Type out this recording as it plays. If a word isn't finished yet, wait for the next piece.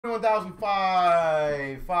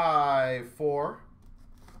21,554.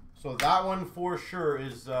 So that one for sure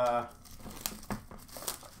is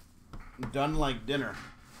done like dinner.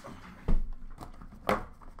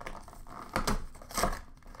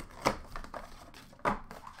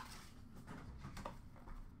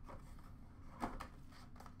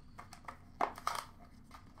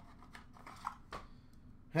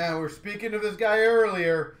 And we're speaking of this guy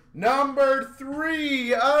earlier. Number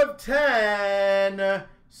 3 of 10,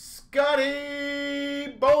 Scotty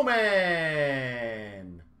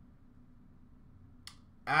Bowman.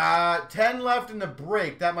 10 left in the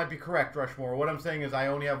break. That might be correct, Rushmore. What I'm saying is I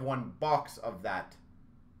only have one box of that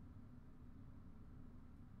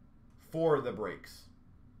for the breaks,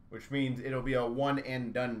 which means it'll be a one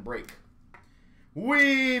and done break.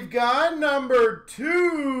 We've got number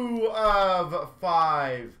 2 of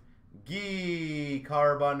 5, Guy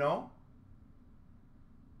Carbano.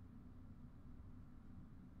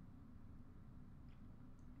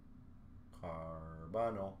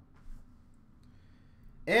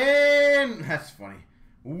 And that's funny.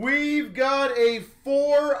 We've got a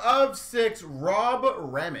 4 of 6, Rob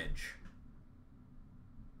Ramage.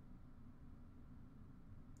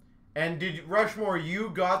 And did Rushmore, you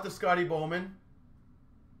got the Scotty Bowman?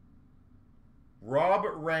 Rob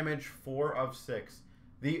Ramage, 4 of 6.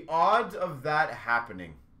 The odds of that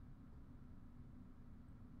happening.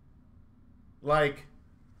 Like,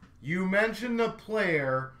 you mention the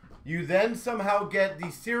player, you then somehow get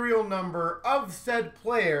the serial number of said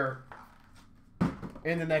player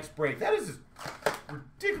in the next break. That is just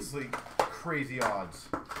ridiculously crazy odds.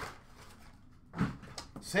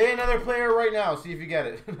 Say another player right now, see if you get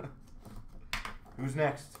it. Who's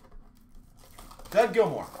next? Doug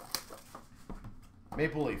Gilmore.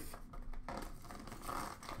 Maple Leaf.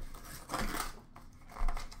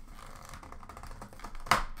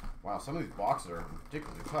 Wow, some of these boxes are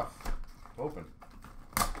ridiculously tough to open.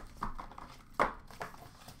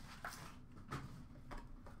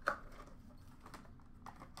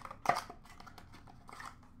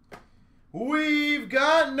 We've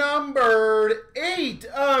got numbered 8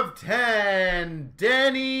 of 10,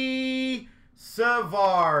 Danny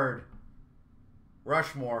Savard.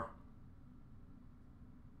 Rushmore.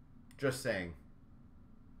 Just saying.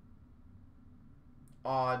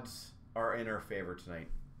 Odds are in our favor tonight.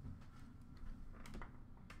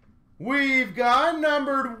 We've got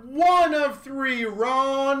numbered 1 of 3,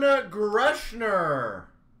 Ron Greschner.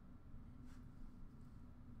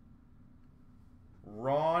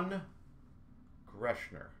 Ron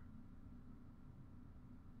Greschner.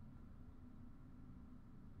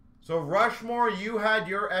 So Rushmore, you had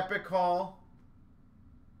your epic haul,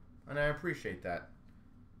 and I appreciate that.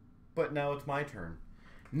 But now it's my turn.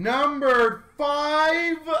 Number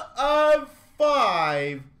 5 of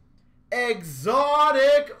 5,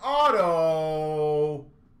 exotic auto,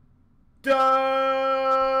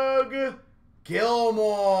 Doug Gilmore.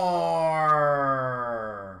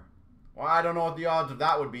 Well, I don't know what the odds of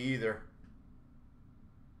that would be either.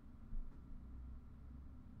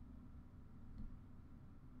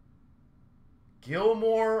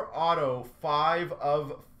 Gilmore auto, 5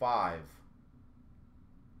 of 5.